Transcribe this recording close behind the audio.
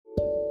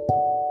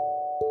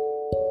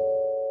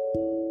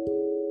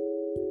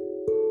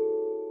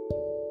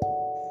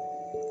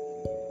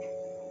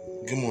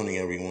Good morning,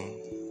 everyone.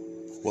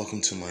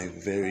 Welcome to my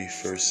very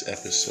first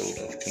episode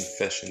of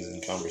Confessions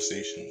and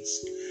Conversations.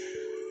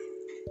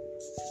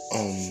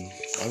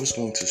 I was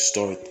going to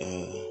start,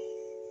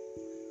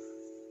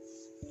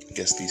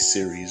 these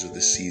series or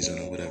this season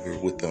or whatever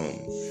with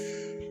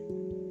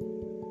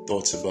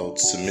thoughts about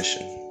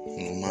submission,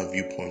 my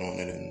viewpoint on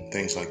it and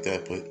things like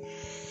that. But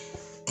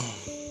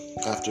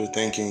after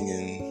thinking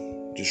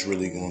and just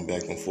really going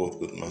back and forth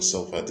with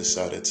myself, I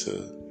decided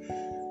to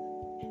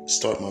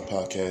start my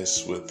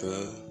podcast with,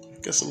 a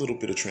little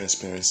bit of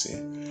transparency.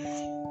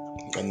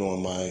 I know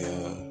in my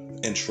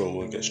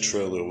intro,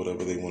 trailer,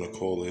 whatever they want to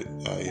call it,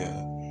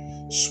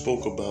 I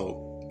spoke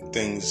about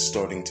things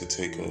starting to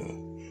take a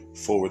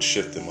forward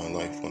shift in my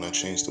life when I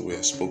changed the way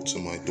I spoke to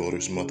my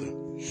daughter's mother.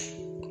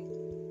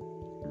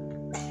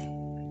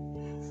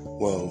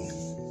 Well,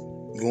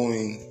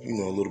 going,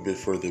 a little bit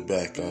further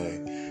back, I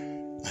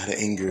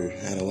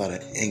had a lot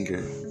of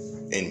anger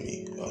in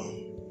me.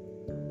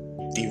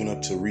 Even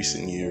up to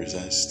recent years,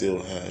 I still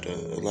had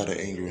a lot of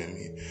anger in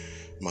me.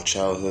 My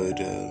childhood,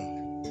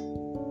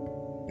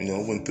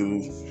 went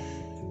through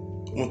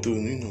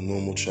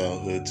normal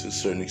childhood to a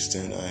certain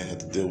extent. I had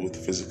to deal with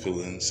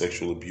physical and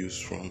sexual abuse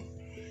from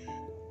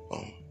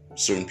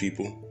certain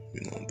people,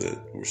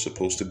 that were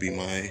supposed to be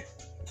my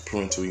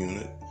parental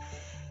unit.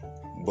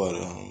 But,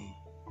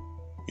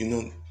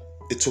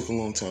 it took a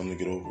long time to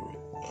get over it.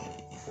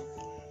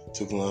 It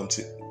took a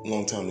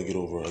long time to get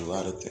over a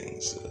lot of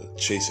things.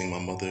 Chasing my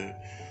mother,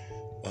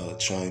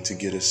 trying to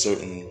get a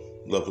certain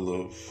level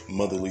of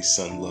motherly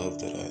son love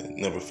that I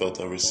never felt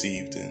I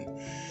received, and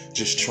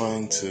just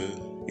trying to,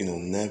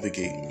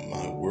 navigate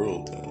my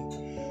world.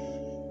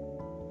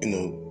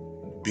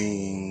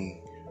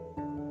 Being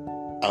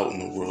out in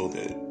the world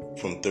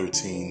from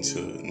 13 to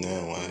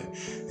now, I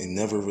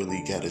never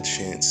really got a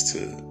chance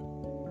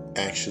to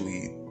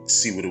actually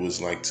see what it was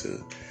like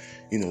to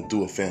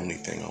do a family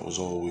thing. I was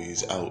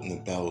always out and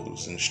about. I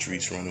was in the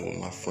streets running with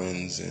my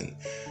friends and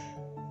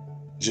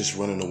just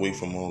running away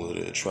from all of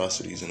the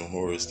atrocities and the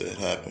horrors that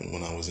happened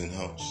when I was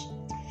in-house.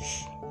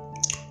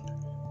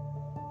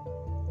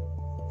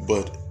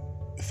 But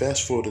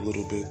fast forward a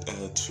little bit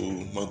to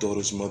my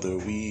daughter's mother.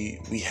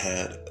 We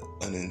had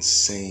an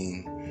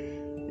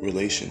insane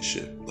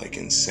relationship, like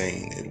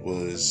insane. It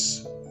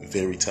was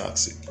very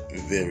toxic,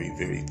 very,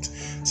 very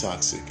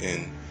toxic.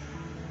 And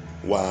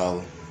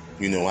while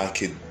I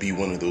could be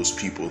one of those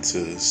people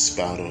to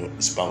spout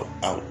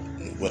out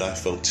what I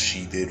felt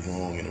she did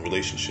wrong in a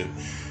relationship,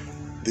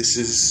 this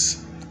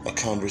is a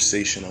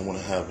conversation I want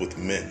to have with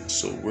men.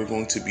 So we're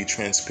going to be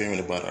transparent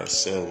about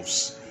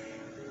ourselves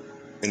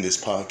in this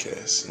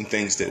podcast and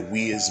things that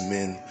we as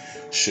men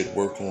should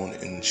work on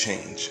and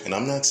change. And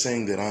I'm not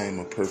saying that I am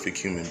a perfect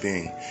human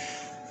being.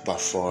 By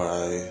far,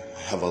 I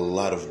have a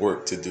lot of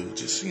work to do,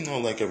 just,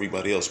 like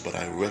everybody else, but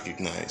I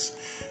recognize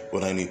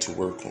what I need to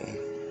work on.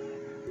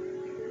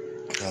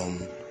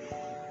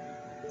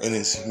 And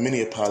it's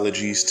many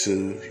apologies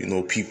to,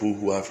 people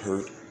who I've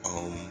hurt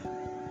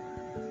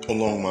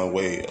along my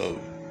way of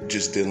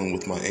just dealing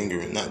with my anger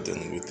and not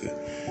dealing with it.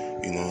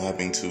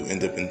 Having to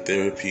end up in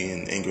therapy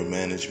and anger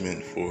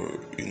management for,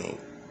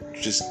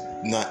 just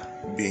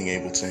not being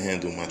able to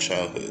handle my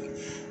childhood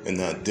and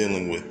not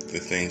dealing with the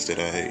things that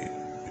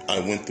I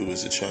went through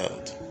as a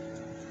child.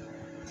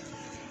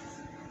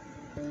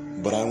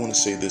 But I want to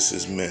say this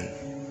as men.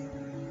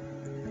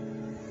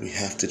 We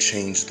have to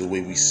change the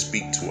way we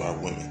speak to our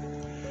women.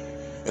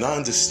 And I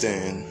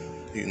understand,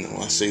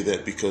 I say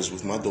that because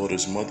with my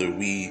daughter's mother,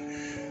 we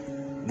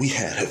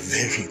had a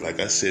very, like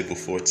I said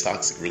before,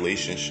 toxic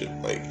relationship,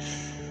 like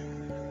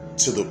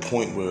to the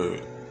point where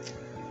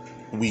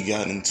we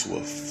got into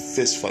a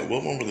fist fight.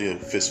 Well, it wasn't really a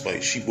fist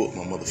fight. She whooped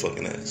my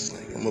motherfucking ass.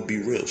 Like, I'm gonna be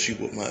real. She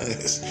whooped my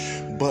ass.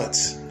 But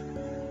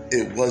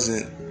it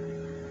wasn't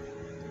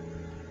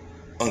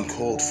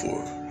uncalled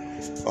for.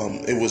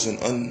 It was an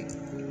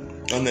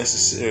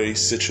unnecessary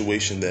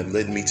situation that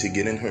led me to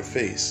get in her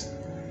face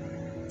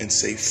and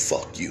say,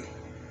 fuck you.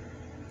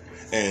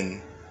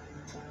 And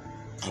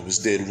I was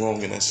dead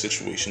wrong in that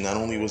situation. Not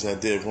only was I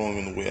dead wrong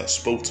in the way I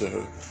spoke to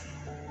her,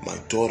 my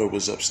daughter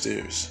was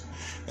upstairs.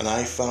 And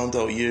I found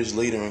out years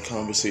later in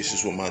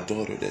conversations with my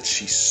daughter that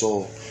she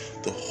saw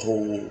the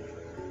whole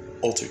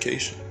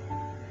altercation.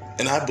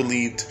 And I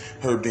believed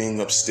her being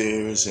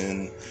upstairs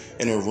and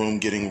in her room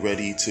getting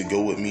ready to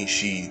go with me,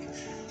 she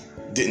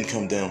didn't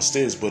come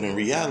downstairs. But in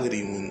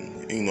reality,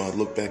 when I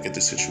look back at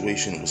the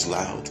situation, it was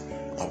loud.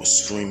 I was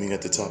screaming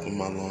at the top of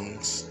my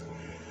lungs.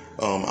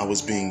 I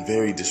was being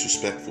very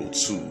disrespectful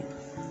to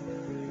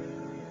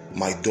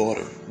my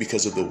daughter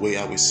because of the way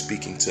I was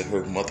speaking to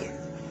her mother.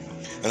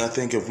 And I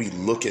think if we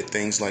look at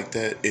things like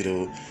that,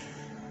 it'll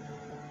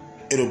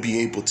be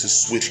able to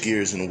switch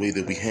gears in the way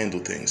that we handle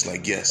things.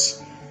 Like,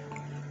 yes,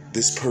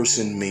 this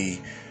person may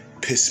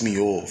piss me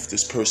off.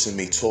 This person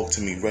may talk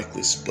to me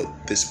reckless, but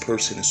this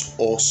person is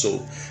also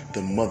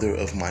the mother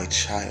of my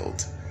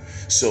child.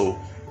 So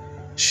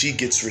she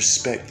gets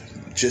respect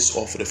just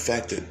off of the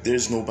fact that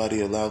there's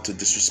nobody allowed to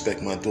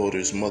disrespect my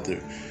daughter's mother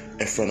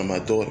in front of my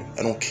daughter.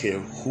 I don't care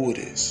who it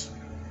is.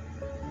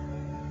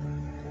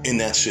 And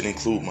that should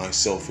include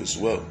myself as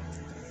well.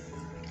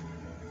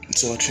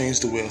 So I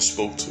changed the way I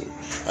spoke to her.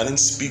 I didn't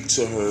speak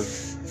to her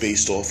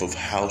based off of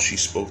how she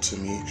spoke to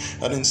me.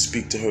 I didn't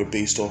speak to her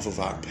based off of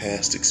our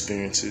past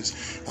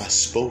experiences. I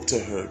spoke to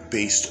her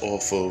based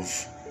off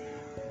of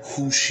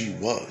who she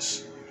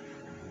was.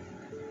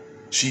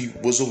 She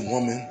was a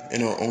woman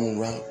in her own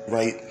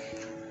right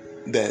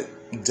that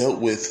dealt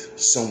with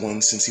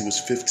someone since he was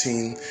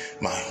 15,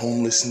 my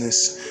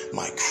homelessness,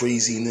 my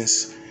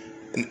craziness,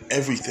 and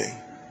everything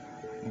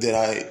that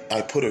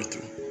I put her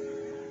through.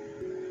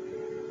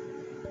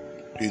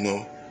 You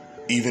know,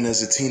 even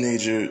as a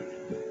teenager,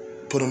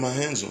 putting my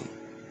hands on her.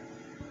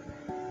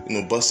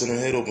 You know, busting her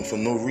head open for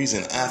no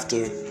reason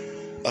after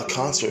a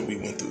concert we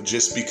went through,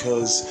 just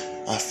because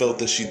I felt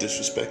that she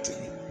disrespected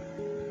me.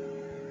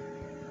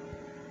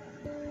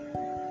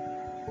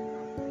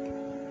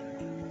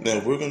 Now,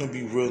 we're going to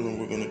be real and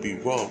we're going to be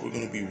raw. We're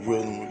going to be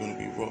real and we're going to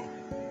be raw.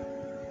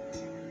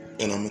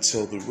 And I'm going to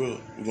tell the real.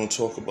 We're going to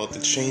talk about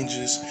the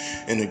changes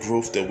and the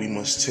growth that we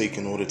must take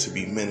in order to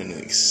be men and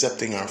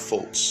accepting our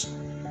faults.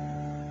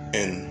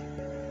 And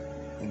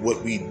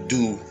what we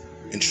do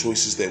and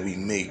choices that we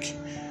make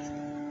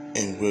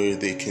and where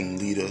they can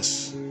lead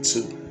us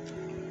to.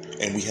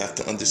 And we have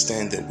to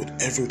understand that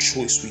whatever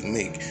choice we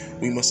make,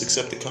 we must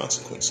accept the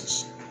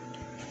consequences.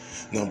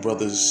 Now,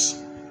 brothers,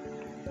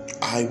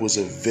 I was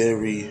a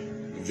very,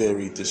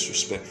 very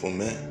disrespectful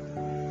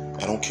man.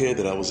 I don't care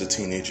that I was a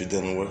teenager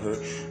dealing with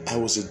her. I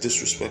was a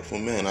disrespectful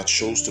man. I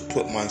chose to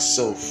put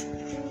myself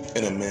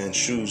in a man's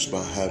shoes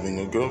by having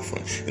a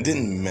girlfriend. It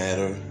didn't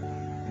matter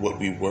what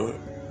we were,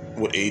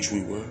 what age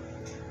we were.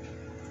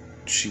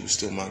 She was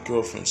still my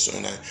girlfriend. So,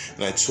 and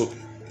I took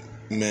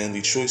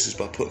manly choices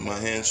by putting my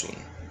hands on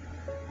her.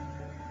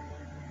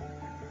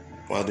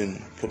 Well, I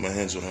didn't put my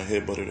hands on her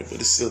hair, but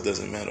it still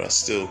doesn't matter. I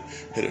still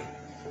hit her.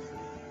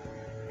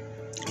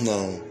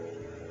 Now,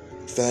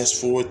 fast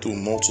forward through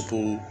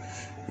multiple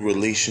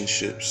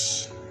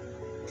relationships,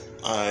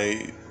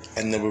 I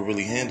never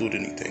really handled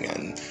anything.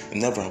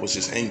 I was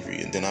just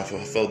angry, and then I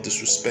felt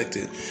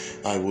disrespected.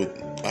 I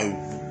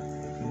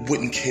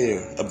wouldn't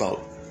care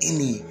about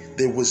any.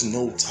 There was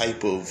no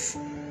type of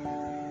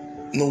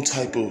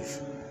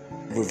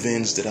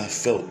revenge that I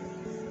felt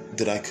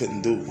that I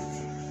couldn't do.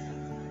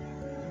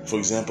 For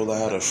example, I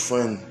had a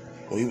friend.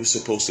 Well, he was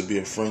supposed to be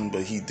a friend,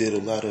 but he did a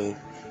lot of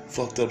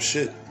fucked up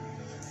shit.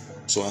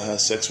 So I had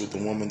sex with the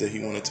woman that he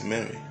wanted to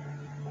marry.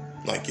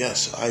 Like,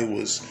 yes, I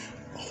was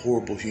a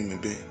horrible human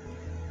being.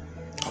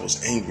 I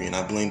was angry, and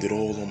I blamed it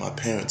all on my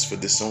parents for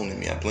disowning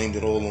me. I blamed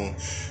it all on,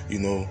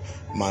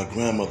 my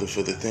grandmother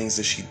for the things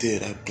that she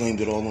did. I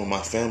blamed it all on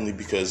my family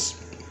because,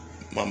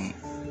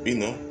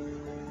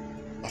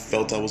 I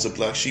felt I was a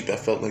black sheep. I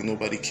felt like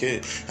nobody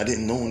cared. I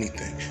didn't know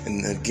anything.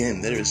 And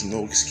again, there is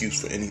no excuse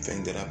for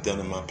anything that I've done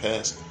in my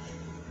past.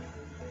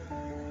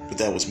 But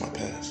that was my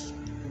past.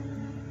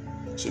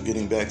 So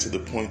getting back to the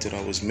point that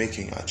I was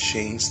making, I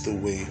changed the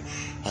way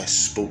I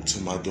spoke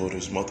to my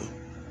daughter's mother.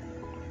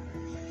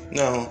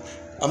 Now,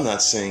 I'm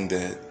not saying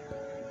that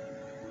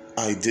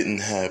I didn't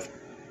have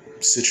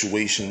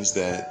situations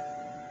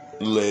that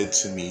led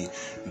to me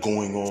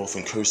going off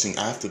and cursing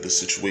after the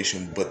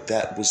situation, but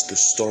that was the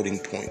starting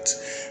point,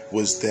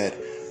 was that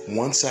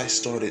once I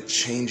started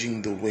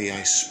changing the way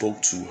I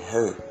spoke to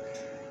her,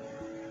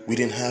 we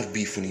didn't have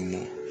beef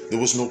anymore. There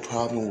was no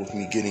problem with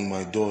me getting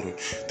my daughter.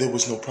 There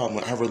was no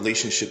problem. Our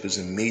relationship is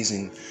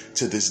amazing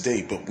to this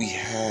day, but we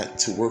had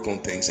to work on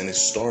things, and it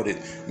started,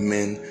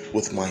 men,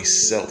 with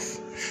myself.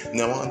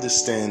 Now, I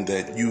understand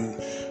that you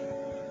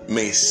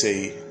may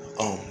say,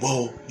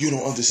 well, you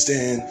don't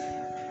understand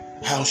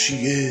how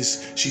she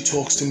is. She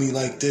talks to me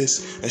like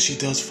this, and she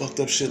does fucked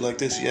up shit like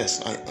this.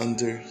 Yes, I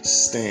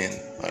understand.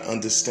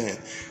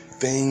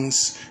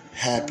 Things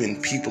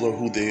happen. People are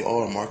who they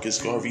are.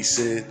 Marcus Garvey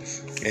said,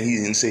 and he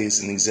didn't say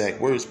it's in exact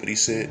words, but he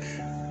said,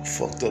 a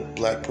fucked up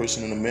black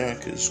person in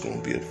America is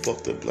going to be a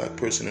fucked up black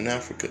person in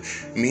Africa.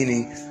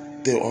 Meaning,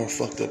 there are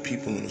fucked up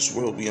people in this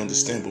world. We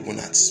understand, but we're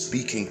not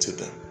speaking to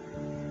them.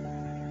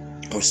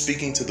 We're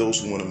speaking to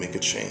those who want to make a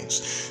change.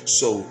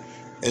 So,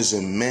 as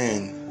a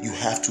man, you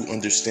have to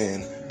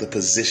understand the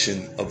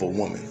position of a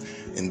woman.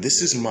 And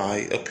this is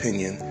my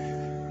opinion.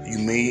 You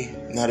may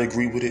not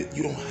agree with it.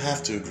 You don't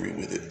have to agree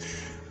with it.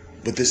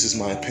 But this is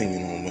my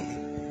opinion on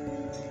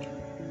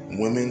women.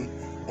 Women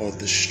are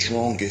the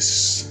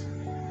strongest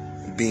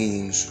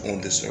beings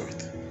on this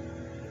earth.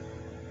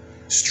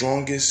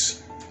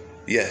 Strongest,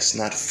 yes,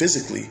 not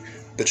physically,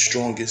 but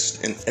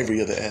strongest in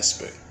every other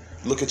aspect.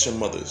 Look at your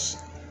mothers.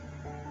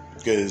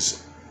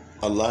 Because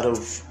a lot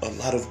of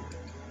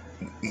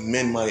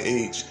men my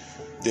age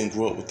didn't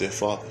grow up with their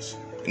fathers.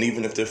 And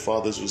even if their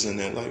fathers was in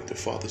their life,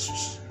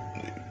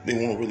 they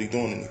weren't really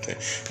doing anything.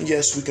 And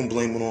yes, we can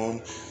blame it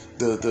on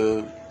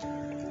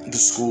the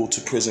school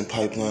to prison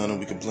pipeline, and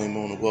we can blame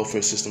it on the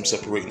welfare system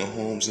separating the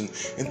homes and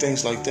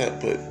things like that.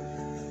 But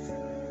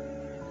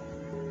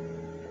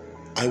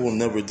I will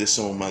never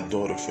disown my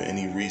daughter for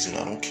any reason.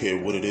 I don't care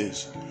what it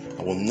is.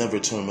 I will never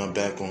turn my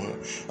back on her.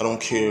 I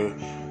don't care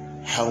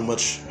how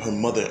much her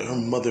mother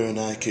and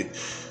I could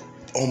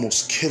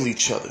almost kill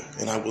each other,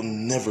 and I will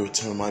never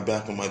turn my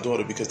back on my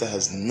daughter because that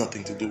has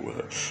nothing to do with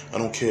her. I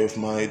don't care if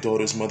my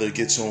daughter's mother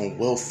gets on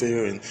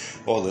welfare and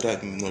all of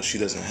that. No, she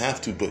doesn't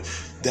have to, but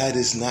that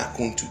is not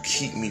going to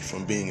keep me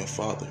from being a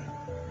father.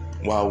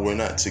 While we're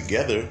not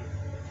together,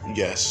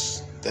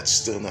 yes, that's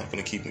still not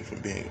going to keep me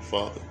from being a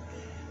father.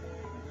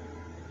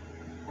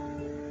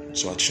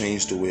 So I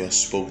changed the way I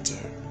spoke to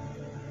her.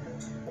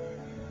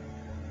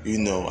 You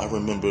know, I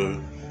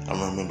remember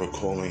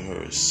calling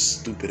her a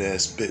stupid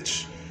ass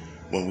bitch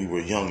when we were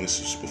young. This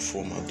was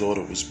before my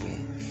daughter was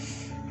born.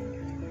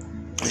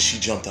 And she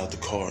jumped out the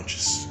car and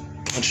just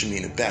punched me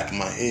in the back of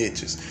my head,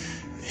 just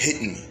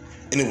hitting me.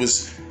 And it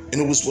was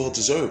well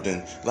deserved.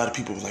 And a lot of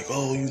people were like,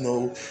 oh, you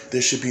know,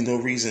 there should be no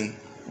reason.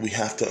 We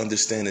have to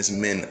understand as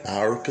men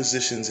our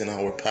positions and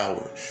our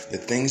power. The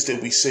things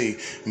that we say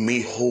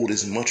may hold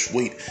as much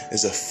weight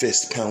as a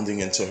fist pounding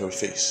into her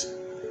face.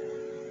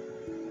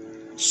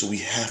 So we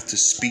have to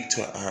speak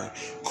to our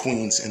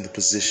queens in the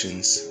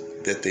positions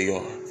that they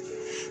are.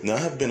 Now, I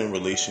have been in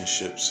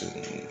relationships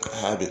and I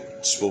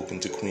haven't spoken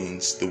to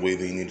queens the way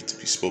they needed to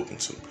be spoken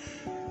to.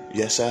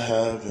 Yes, I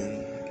have,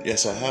 and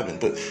yes, I haven't.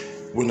 But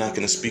we're not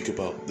going to speak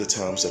about the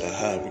times that I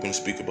have. We're going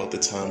to speak about the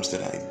times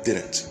that I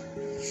didn't.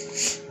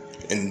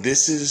 And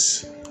this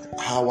is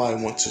how I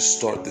want to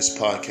start this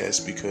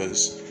podcast,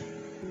 because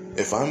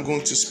if I'm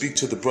going to speak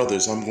to the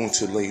brothers, I'm going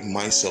to lay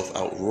myself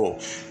out raw.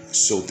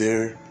 So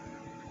there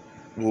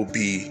will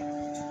be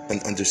an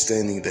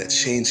understanding that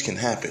change can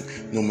happen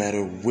no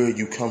matter where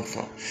you come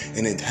from.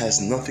 And it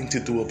has nothing to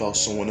do about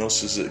someone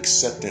else's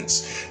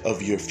acceptance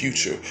of your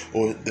future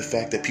or the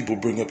fact that people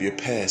bring up your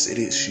past. It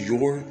is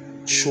your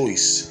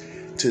choice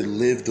to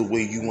live the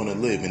way you want to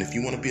live. And if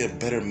you want to be a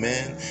better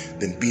man,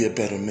 then be a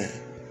better man.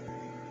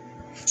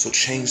 So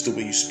change the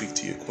way you speak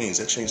to your queens.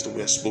 I changed the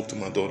way I spoke to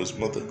my daughter's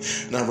mother.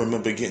 And I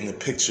remember getting a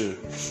picture.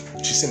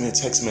 She sent me a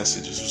text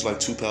message. It was like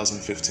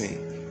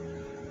 2015.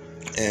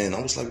 And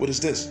I was like, what is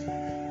this?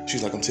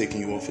 She's like, I'm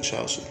taking you off for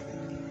child support.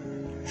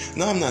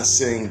 Now, I'm not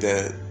saying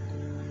that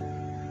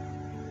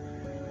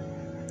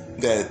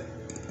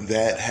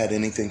had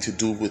anything to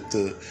do with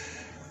the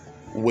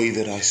way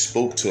that I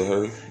spoke to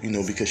her, you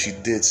know, because she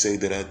did say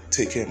that I'd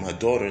take care of my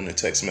daughter in a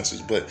text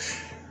message, but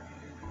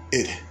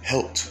it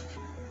helped.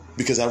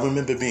 Because I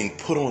remember being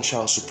put on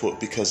child support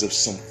because of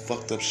some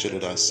fucked up shit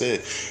that I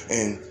said.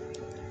 And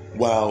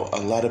while a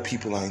lot of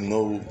people, I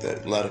know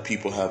that a lot of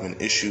people have an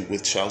issue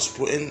with child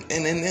support, and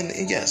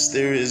yes,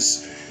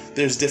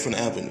 there's different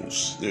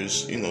avenues.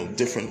 There's, you know,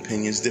 different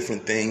opinions,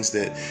 different things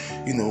that,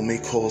 you know, may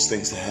cause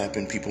things to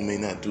happen. People may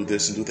not do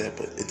this and do that,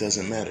 but it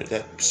doesn't matter.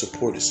 That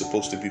support is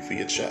supposed to be for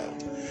your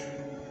child.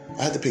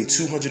 I had to pay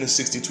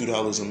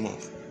 $262 a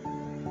month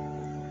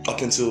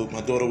up until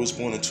my daughter was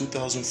born in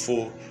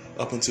 2004,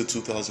 up until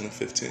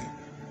 2015.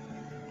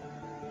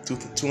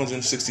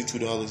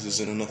 $262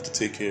 isn't enough to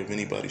take care of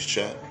anybody's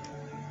child.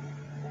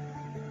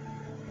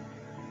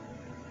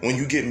 When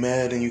you get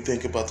mad and you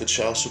think about the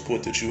child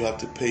support that you have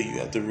to pay, you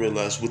have to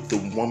realize what the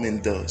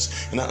woman does.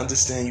 And I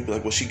understand you be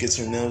like, well, she gets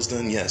her nails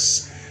done.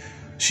 Yes,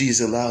 she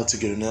is allowed to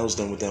get her nails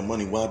done with that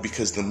money. Why?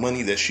 Because the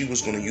money that she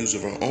was going to use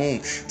of her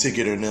own to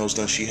get her nails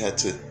done, she had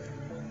to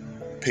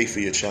pay for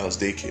your child's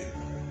daycare.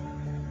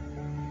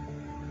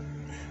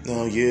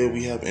 Now, yeah,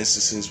 we have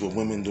instances with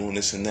women doing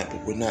this and that,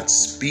 but we're not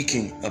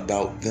speaking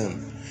about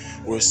them.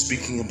 We're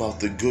speaking about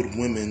the good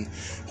women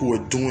who are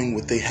doing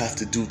what they have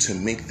to do to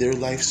make their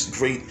lives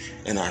great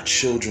and our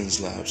children's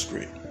lives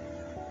great.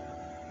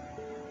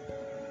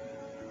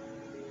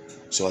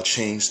 So I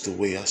changed the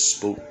way I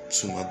spoke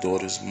to my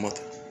daughter's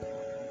mother.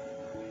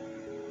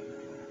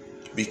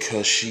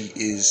 Because she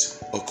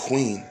is a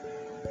queen.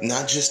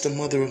 Not just the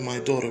mother of my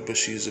daughter, but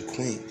she is a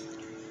queen.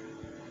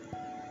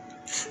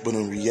 But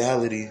in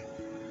reality,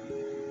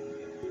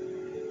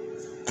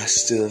 I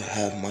still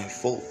have my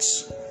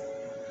faults.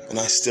 And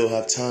I still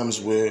have times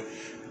where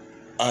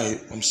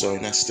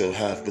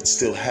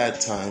still had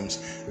times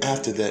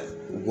after that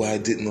where I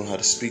didn't know how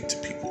to speak to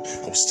people.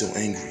 I was still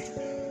angry.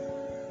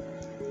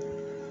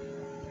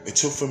 It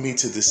took for me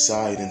to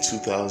decide in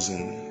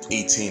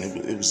 2018.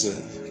 It was a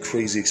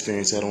crazy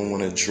experience. I don't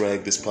want to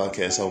drag this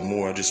podcast out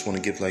more. I just want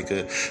to give like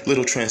a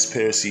little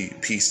transparency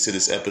piece to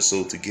this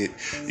episode to get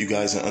you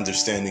guys an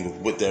understanding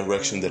of what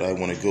direction that I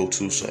want to go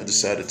to. So I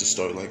decided to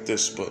start like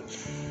this. But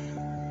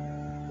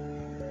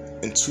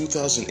in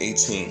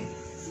 2018,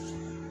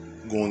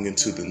 going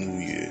into the new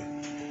year,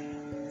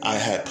 I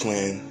had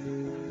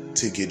planned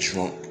to get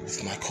drunk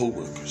with my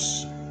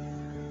coworkers.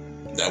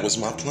 That was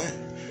my plan.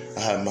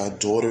 I had my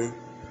daughter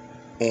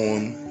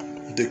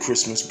on the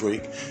Christmas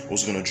break. I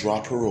was going to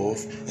drop her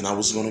off, and I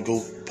was going to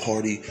go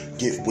party,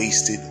 get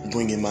wasted,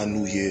 bring in my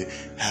new year,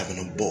 having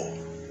a ball.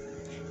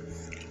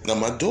 Now,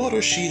 my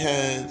daughter, she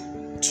had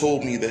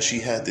told me that she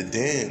had to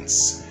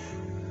dance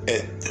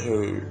at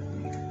her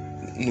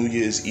New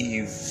Year's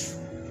Eve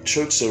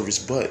church service,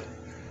 but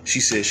she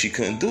said she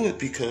couldn't do it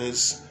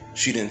because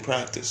she didn't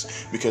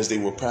practice, because they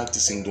were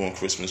practicing during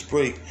Christmas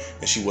break,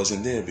 and she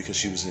wasn't there because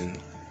she was in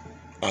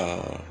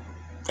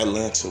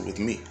Atlanta with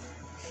me.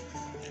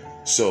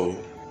 So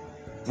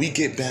We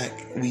get back.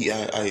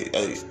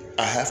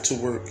 I have to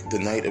work the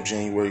night of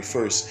January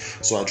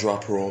 1st, so I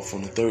drop her off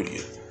on the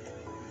 30th.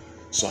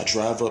 So I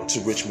drive up to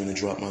Richmond and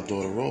drop my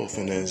daughter off,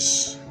 and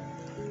as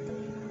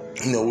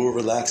we were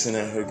relaxing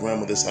at her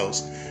grandmother's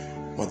house,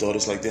 my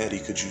daughter's like, "Daddy,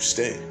 could you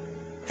stay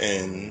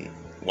and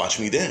watch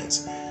me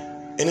dance?"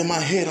 And in my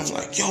head, I'm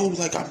like, "Yo,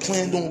 like I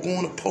planned on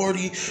going to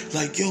party.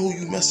 Like, yo,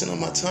 you messing up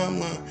my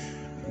timeline."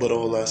 But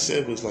all I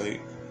said was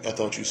like, "I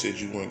thought you said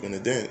you weren't gonna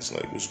dance.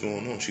 Like, what's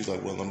going on?" She's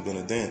like, "Well, I'm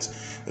gonna dance."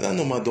 And I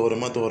know my daughter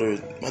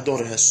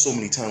has so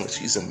many talents.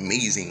 She's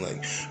amazing.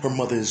 Like, her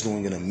mother is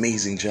doing an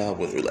amazing job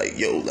with her. Like,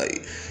 yo,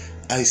 like,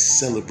 I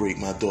celebrate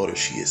my daughter.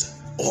 She is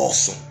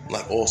awesome.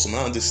 Like, awesome.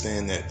 I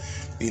understand that,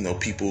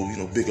 people,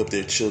 big up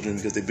their children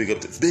because they big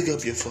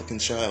up your fucking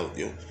child,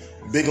 yo.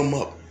 Big them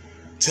up.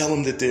 Tell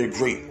them that they're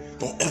great.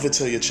 Don't ever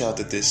tell your child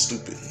that they're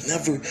stupid.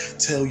 Never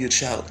tell your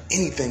child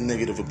anything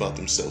negative about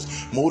themselves.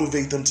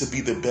 Motivate them to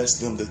be the best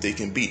them that they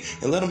can be.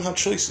 And let them have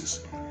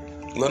choices.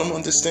 Let them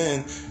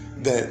understand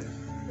that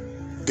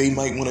they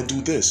might want to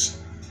do this.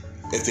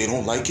 If they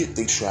don't like it,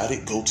 they tried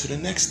it, go to the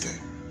next thing.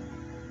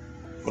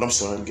 But I'm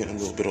sorry, I'm getting a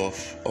little bit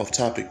off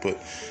topic, but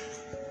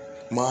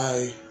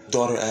my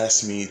daughter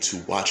asked me to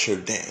watch her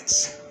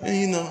dance.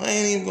 And I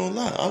ain't even gonna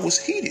lie, I was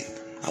heated.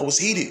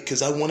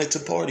 Because I wanted to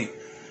party.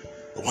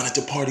 I wanted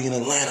to party in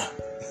Atlanta,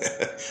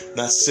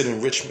 not sit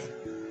in Richmond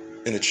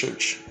in a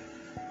church.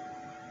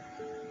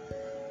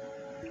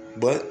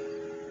 But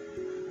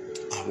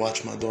I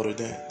watched my daughter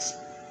dance.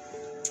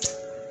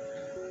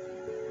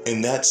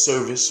 In that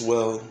service,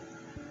 while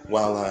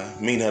I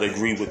may not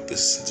agree with the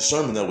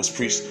sermon that was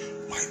preached,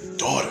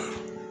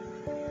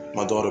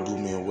 my daughter blew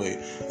me away.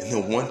 And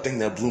the one thing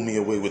that blew me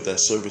away with that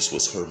service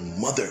was her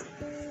mother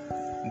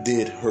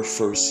did her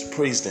first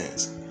praise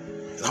dance.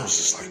 And I was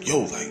just like, yo,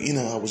 like,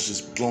 I was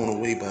just blown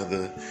away by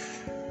the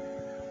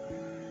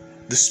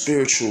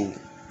spiritual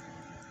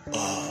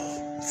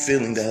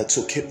feeling that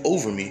took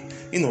over me,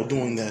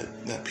 doing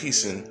that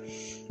piece. And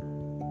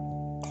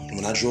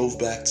when I drove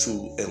back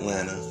to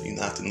Atlanta,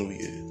 after New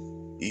Year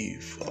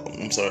Eve,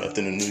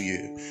 after the New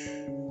Year,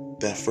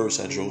 that first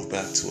I drove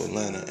back to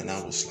Atlanta and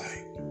I was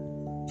like,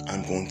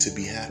 I'm going to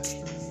be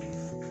happy.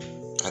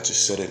 I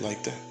just said it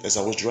like that. As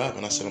I was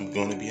driving, I said, I'm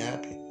going to be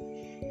happy.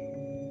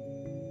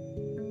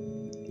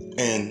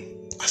 And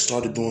I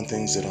started doing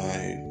things that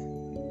I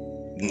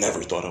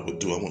never thought I would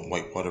do. I went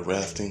whitewater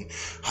rafting,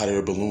 hot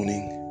air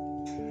ballooning,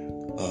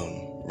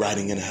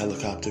 riding in a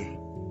helicopter.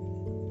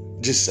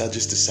 I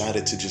just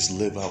decided to just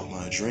live out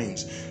my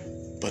dreams.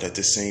 But at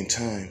the same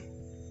time,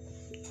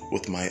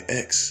 with my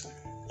ex,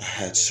 I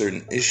had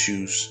certain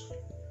issues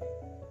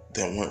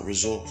that weren't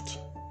resolved.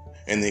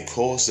 And they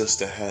caused us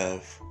to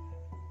have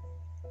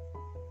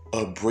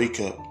a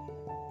breakup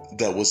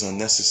that was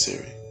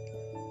unnecessary.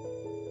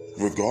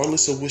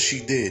 Regardless of what she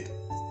did,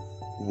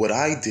 what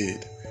I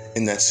did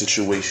in that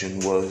situation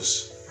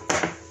was...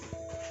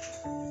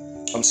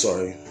 I'm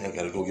sorry, I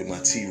gotta go get my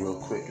tea real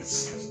quick.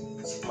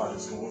 This pot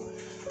is going.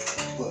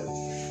 But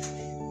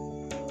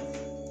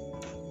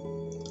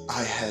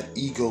I had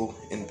ego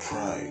and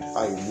pride.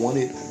 I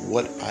wanted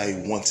what I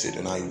wanted,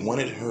 and I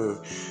wanted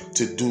her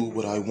to do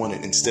what I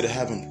wanted. Instead of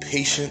having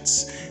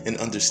patience and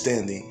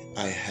understanding,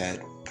 I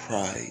had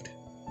pride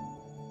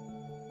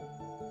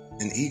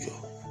and ego.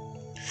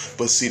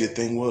 But see, the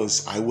thing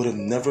was, I would have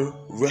never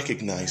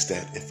recognized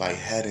that if I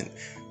hadn't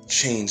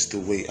changed the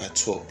way I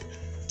talk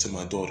to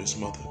my daughter's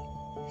mother.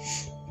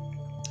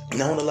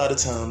 Now, and a lot of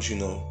times,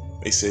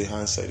 they say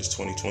hindsight is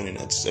 20/20, and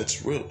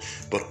that's real.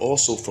 But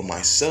also for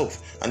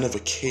myself, I never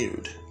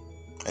cared.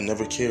 I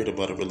never cared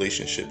about a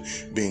relationship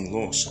being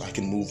lost. I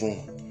can move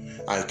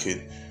on. I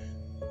could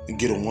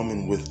get a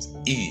woman with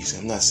ease.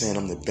 I'm not saying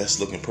I'm the best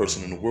looking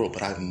person in the world,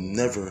 but I've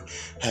never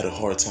had a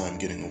hard time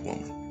getting a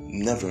woman.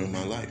 Never in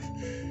my life.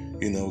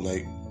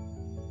 Like,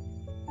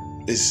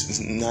 it's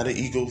not an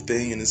ego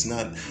thing, and it's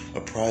not a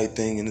pride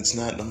thing, and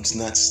I'm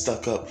not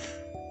stuck up.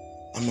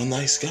 I'm a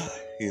nice guy,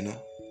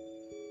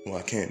 Well,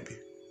 I can't be.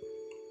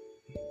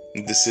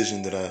 The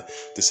decision that I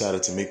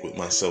decided to make with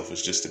myself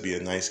was just to be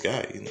a nice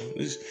guy,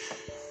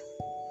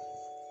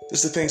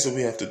 It's the things that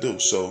we have to do.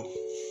 So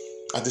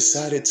I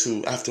decided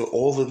to, after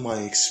all of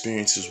my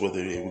experiences,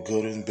 whether they were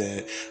good and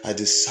bad, I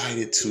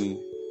decided to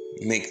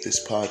make this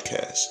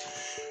podcast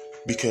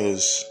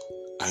because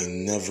I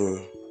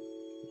never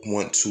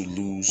want to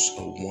lose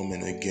a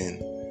woman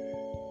again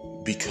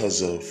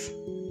because of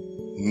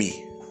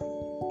me.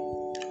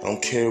 I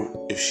don't care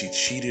if she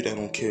cheated. I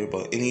don't care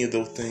about any of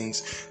those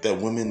things that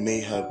women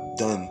may have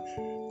done.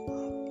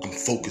 I'm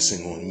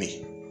focusing on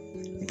me.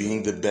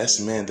 Being the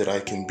best man that I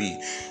can be.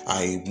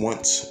 I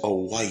want a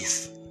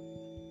wife.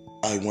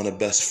 I want a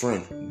best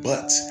friend.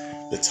 But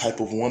the type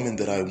of woman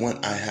that I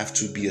want, I have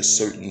to be a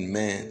certain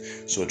man.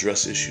 So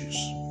address issues.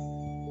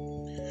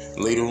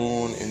 Later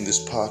on in this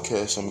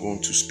podcast, I'm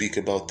going to speak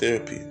about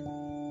therapy.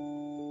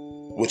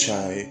 Which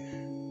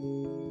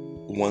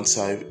once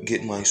I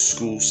get my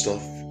school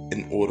stuff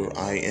in order,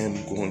 I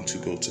am going to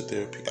go to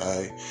therapy.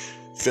 I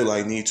feel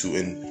I need to.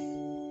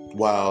 And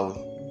while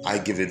I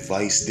give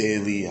advice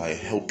daily. I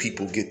help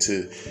people get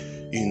to,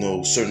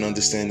 certain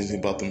understandings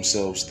about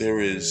themselves. There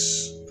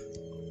is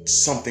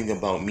something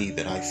about me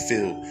that I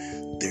feel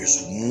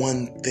there's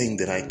one thing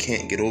that I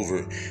can't get over,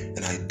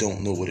 and I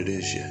don't know what it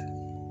is yet.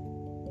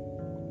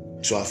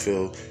 So I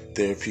feel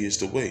therapy is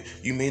the way.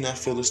 You may not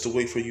feel it's the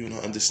way for you, and I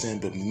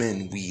understand, but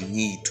men, we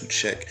need to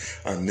check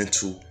our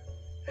mental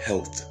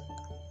health.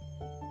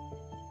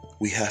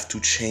 We have to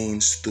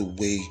change the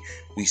way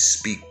we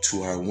speak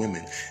to our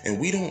women. And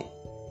we don't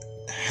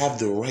have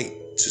the right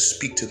to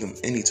speak to them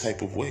any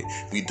type of way.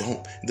 We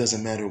don't. It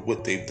doesn't matter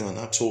what they've done.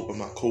 I told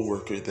my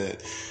coworker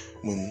that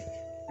when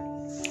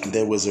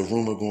there was a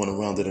rumor going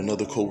around that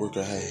another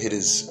coworker had hit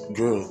his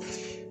girl,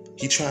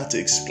 he tried to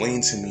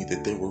explain to me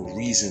that there were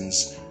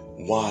reasons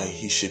why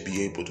he should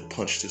be able to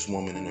punch this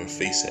woman in her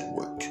face at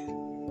work.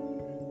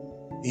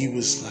 He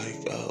was like,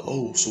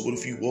 so what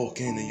if you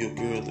walk in and your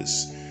girl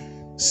is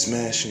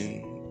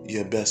smashing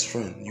your best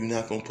friend? You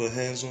not gonna put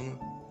hands on her?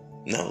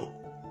 No.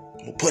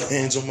 I'm gonna put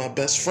hands on my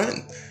best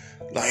friend.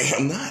 Like,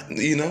 I'm not,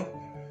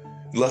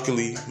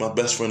 Luckily, my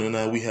best friend and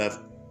I, we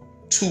have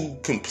two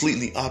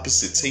completely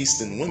opposite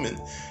tastes in women,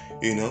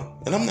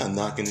 and I'm not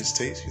knocking his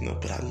taste,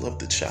 but I love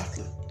the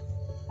chocolate.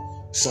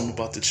 Something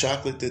about the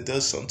chocolate that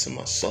does something to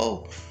my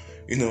soul.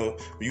 When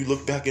you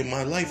look back at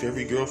my life,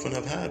 every girlfriend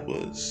I've had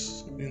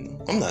was,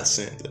 I'm not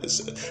saying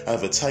that I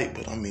have a type,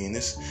 but I mean,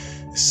 it's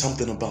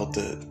something about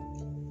that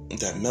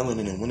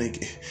melanin, and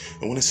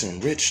when it's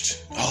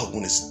enriched,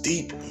 when it's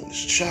deep, when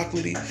it's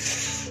chocolatey,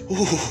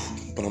 ooh.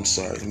 But I'm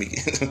sorry,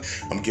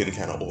 I'm getting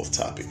kind of off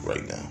topic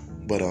right now.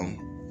 But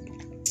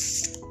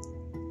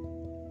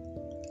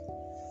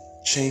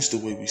change the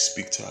way we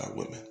speak to our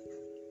women.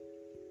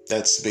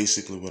 That's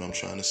basically what I'm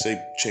trying to say.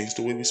 Change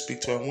the way we speak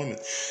to our women.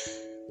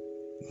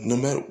 No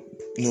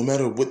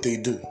matter what they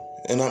do,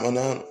 and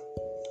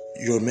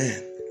you're a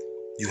man.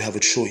 You have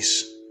a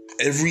choice.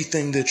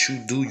 Everything that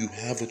you do, you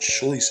have a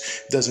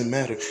choice. Doesn't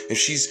matter if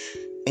she's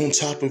on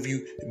top of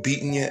you,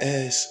 beating your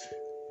ass.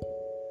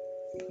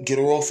 Get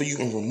her off of you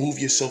and remove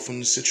yourself from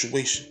the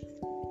situation.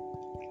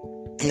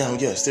 Now,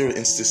 yes, there are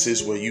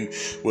instances where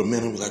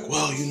men will be like,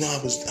 well,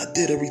 I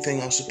did everything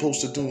I was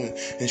supposed to do,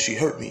 and she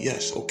hurt me.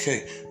 Yes,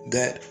 okay,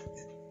 that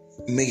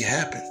may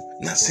happen.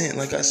 Not saying,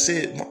 like I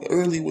said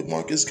earlier with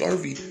Marcus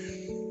Garvey,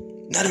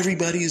 not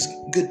everybody is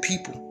good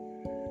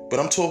people. But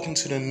I'm talking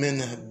to the men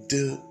that have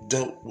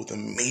dealt with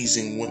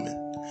amazing women.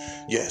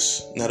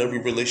 Yes, not every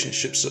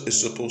relationship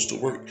is supposed to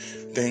work.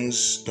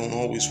 Things don't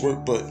always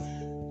work, but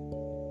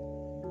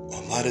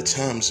a lot of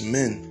times,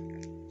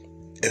 men,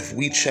 if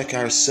we check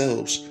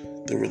ourselves,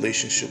 the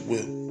relationship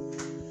will.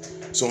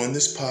 So in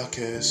this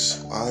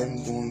podcast,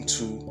 I'm going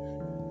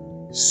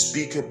to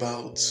speak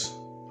about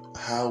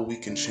how we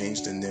can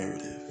change the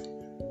narrative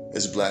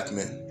as black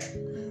men,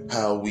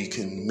 how we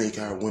can make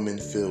our women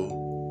feel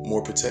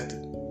more protected.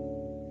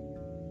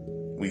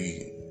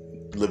 We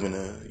live in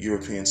a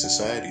European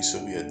society,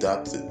 so we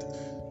adopted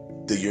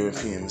the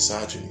European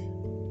misogyny.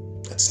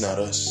 That's not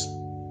us.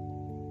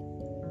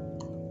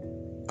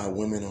 Our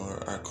women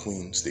are our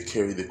queens. They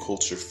carry the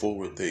culture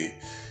forward. They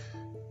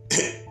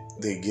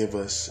give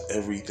us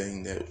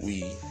everything that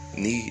we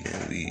need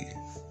and we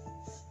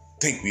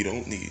think we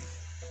don't need.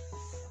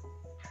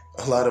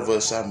 A lot of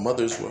us, our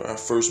mothers were our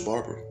first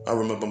barber. I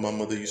remember my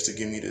mother used to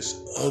give me this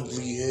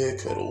ugly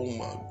haircut. Oh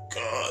my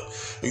God.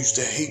 I used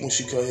to hate when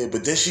she cut hair,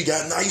 but then she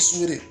got nice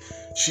with it.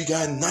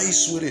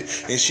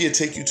 And she'd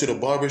take you to the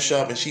barber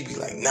shop and she'd be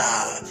like,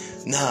 nah.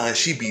 And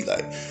she'd be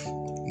like,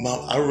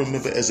 I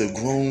remember as a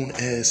grown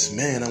ass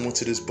man, I went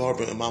to this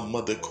barber and my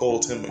mother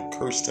called him and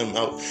cursed him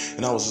out.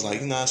 And I was just like,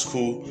 it's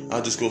cool.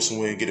 I'll just go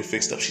somewhere and get it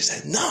fixed up. She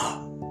said,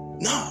 nah,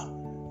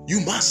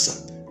 you my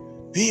son.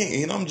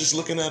 And I'm just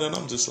looking at her and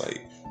I'm just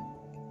like,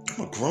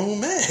 I'm a grown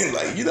man.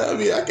 Like, you know what I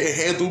mean? I can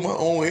handle my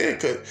own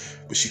haircut.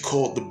 But she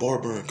called the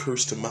barber and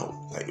cursed him out.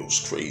 Like, it was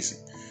crazy.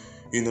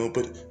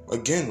 But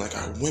again, like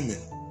our women,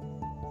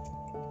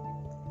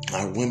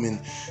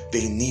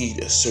 they need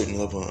a certain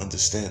level of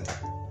understanding.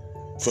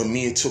 For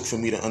me, it took for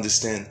me to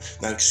understand,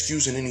 not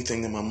excusing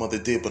anything that my mother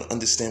did, but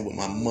understand what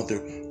my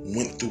mother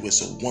went through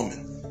as a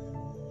woman.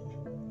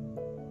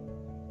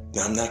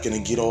 Now, I'm not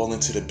going to get all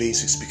into the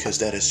basics because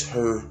that is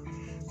her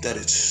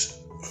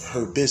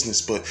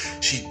business, but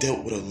she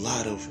dealt with a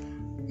lot of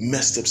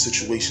messed up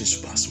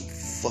situations by some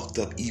fucked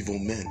up evil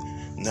men.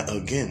 Now,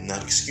 again,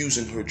 not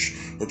excusing her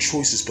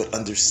choices, but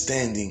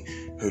understanding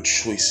her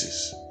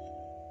choices.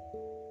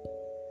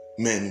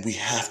 Men, we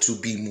have to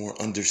be more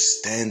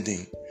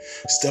understanding.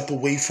 Step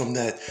away from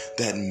that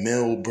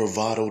male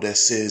bravado that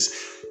says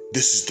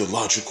this is the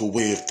logical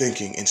way of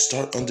thinking, and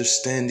start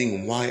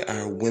understanding why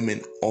our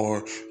women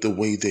are the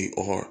way they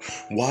are.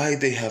 Why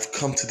they have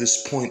come to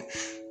this point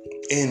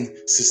in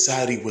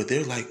society where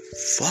they're like,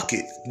 fuck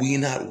it, we're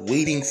not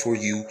waiting for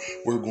you,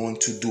 we're going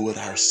to do it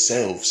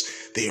ourselves.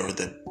 They are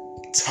the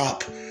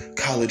top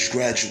college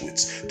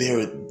graduates.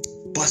 They're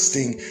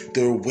busting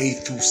their way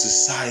through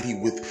society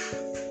with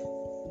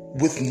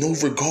no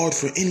regard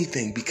for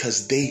anything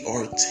because they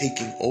are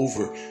taking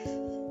over.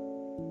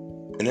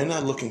 And they're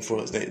not looking for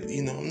us.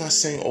 I'm not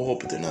saying all,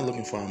 but they're not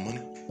looking for our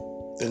money.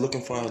 They're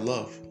looking for our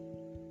love,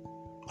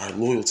 our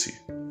loyalty,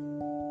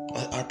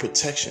 our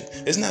protection.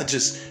 It's not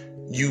just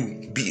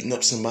you beating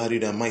up somebody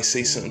that might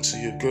say something to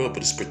your girl, but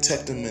it's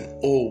protect them in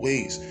all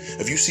ways.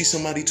 If you see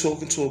somebody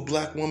talking to a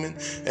black woman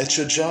at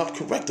your job,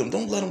 correct them.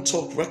 Don't let them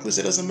talk reckless.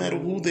 It doesn't matter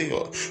who they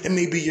are. It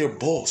may be your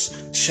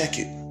boss. Check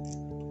it.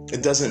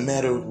 It doesn't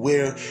matter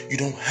where. You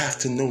don't have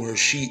to know her.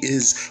 She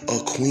is a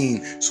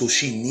queen, so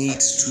she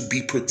needs to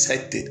be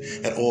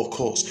protected at all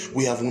costs.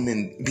 We have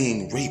women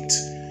being raped.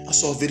 I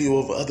saw a video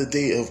of the other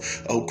day of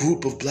a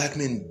group of black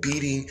men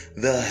beating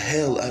the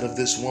hell out of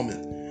this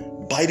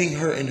woman, biting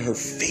her in her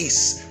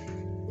face.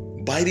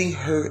 Biting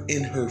her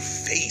in her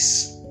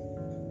face.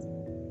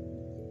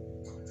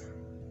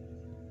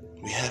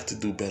 We have to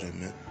do better,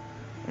 man.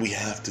 We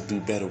have to do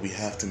better. We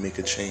have to make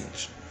a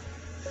change.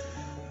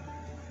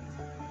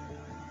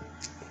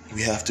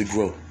 We have to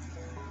grow.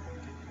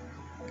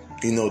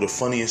 The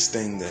funniest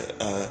thing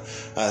that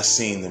I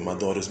seen that my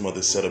daughter's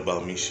mother said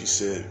about me, she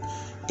said,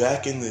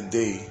 back in the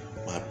day,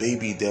 my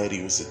baby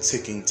daddy was a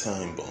ticking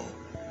time bomb.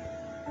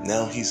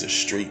 Now he's a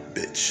straight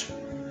bitch.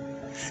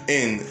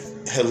 And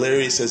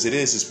hilarious as it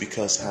is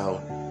because how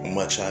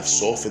much I've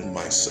softened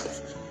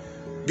myself.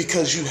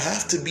 Because you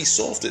have to be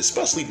softer,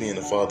 especially being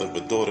the father of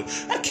a daughter.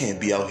 I can't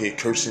be out here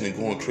cursing and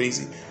going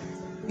crazy.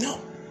 No,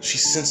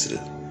 she's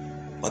sensitive.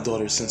 My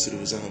daughter is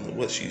sensitive as I don't know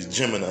what. She's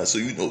Gemini, so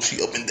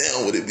she up and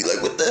down with it. Be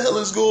like, what the hell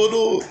is going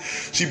on?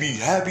 She be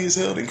happy as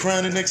hell, then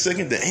crying the next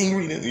second, then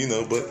angry,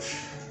 but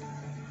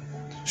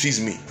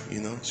she's me,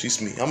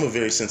 she's me. I'm a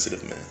very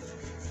sensitive man.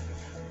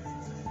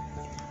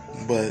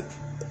 But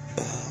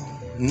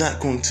I'm not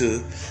going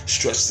to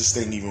stretch this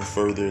thing even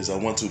further as I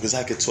want to, because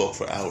I could talk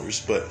for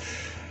hours. But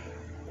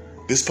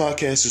this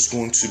podcast is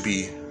going to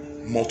be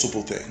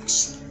multiple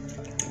things.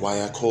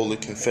 Why I call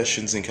it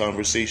Confessions and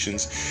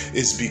Conversations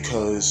is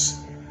because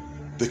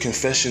the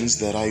confessions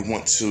that I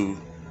want to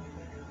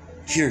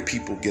hear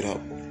people get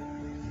out.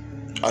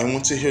 I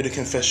want to hear the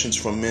confessions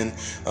from men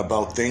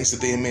about things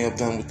that they may have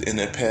done in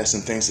their past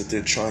and things that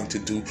they're trying to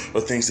do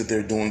or things that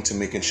they're doing to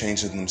make a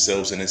change in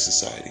themselves and in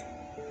society.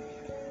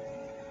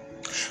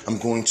 I'm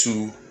going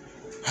to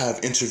have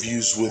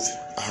interviews with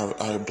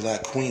our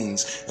black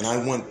queens, and I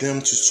want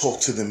them to talk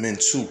to the men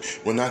too.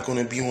 We're not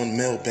going to be on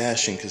male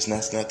bashing because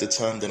that's not the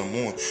time that I'm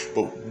on,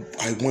 but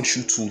I want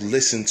you to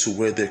listen to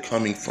where they're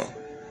coming from,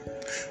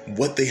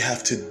 what they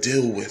have to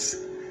deal with.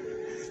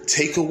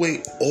 Take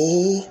away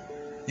all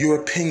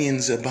your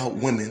opinions about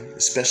women,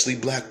 especially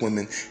black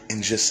women,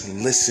 and just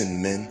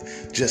listen, men.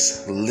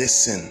 Just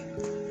listen.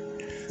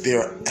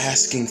 They're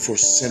asking for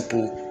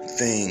simple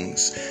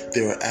things.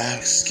 They're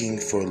asking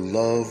for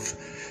love,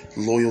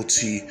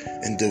 loyalty,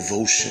 and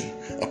devotion,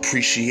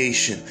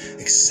 appreciation,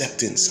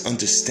 acceptance,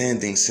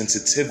 understanding,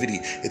 sensitivity.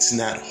 It's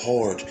not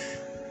hard.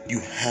 You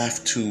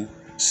have to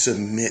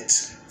submit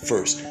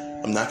first.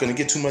 I'm not going to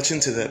get too much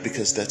into that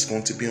because that's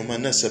going to be on my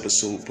next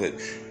episode, but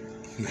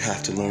you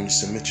have to learn to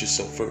submit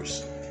yourself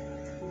first.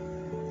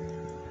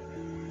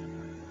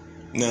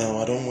 Now,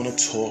 I don't want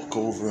to talk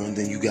over and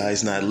then you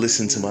guys not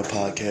listen to my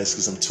podcast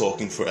because I'm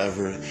talking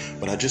forever,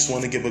 but I just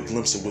want to give a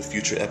glimpse of what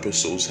future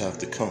episodes have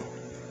to come.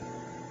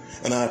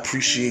 And I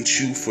appreciate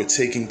you for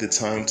taking the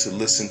time to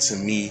listen to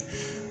me,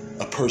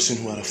 a person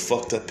who had a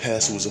fucked up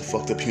past, who was a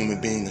fucked up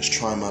human being that's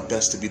trying my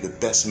best to be the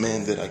best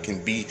man that I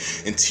can be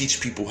and teach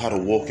people how to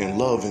walk in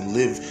love and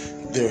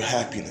live their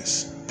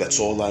happiness. That's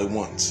all I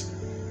want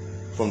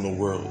from the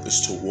world,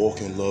 is to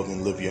walk in love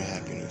and live your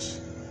happiness.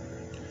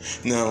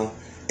 Now,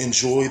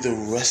 enjoy the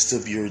rest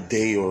of your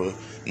day or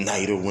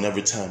night or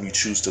whenever time you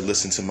choose to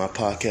listen to my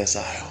podcast.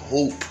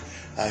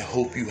 I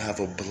hope you have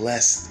a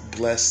blessed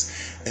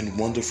and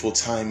wonderful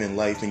time in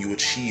life and you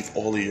achieve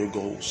all of your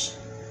goals.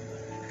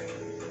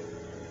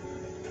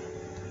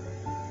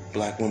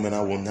 Black women,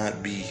 I will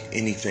not be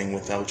anything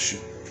without you.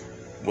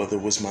 Whether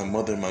it was my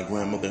mother, my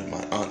grandmother,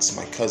 my aunts,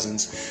 my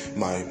cousins,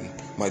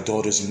 my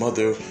daughter's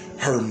mother,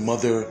 her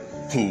mother,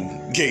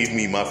 who gave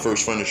me my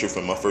first furniture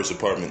from my first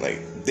apartment.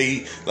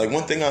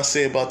 One thing I'll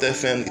say about that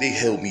family, they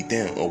held me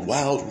down. A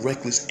wild,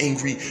 reckless,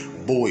 angry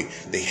boy,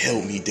 they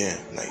held me down.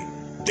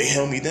 They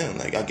held me down.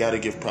 I gotta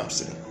give props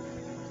to them.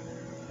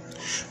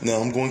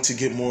 Now, I'm going to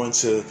get more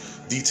into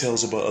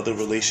details about other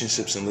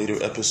relationships in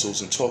later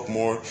episodes and talk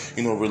more,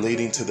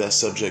 relating to that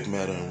subject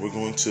matter. And we're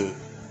going to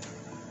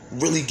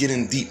really get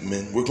in deep,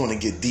 man. We're going to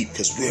get deep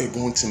because we're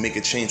going to make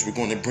a change. We're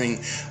going to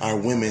bring our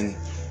women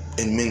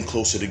and men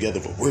closer together.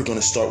 But we're going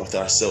to start with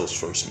ourselves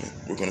first, man.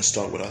 We're going to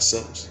start with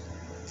ourselves.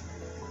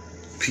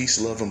 Peace,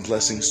 love, and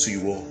blessings to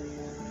you all.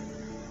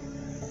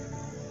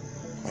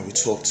 I will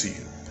talk to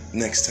you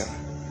next time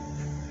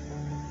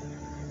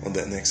on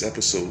that next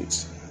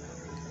episodes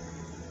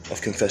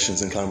of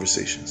Confessions and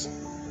Conversations.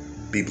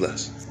 Be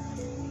blessed.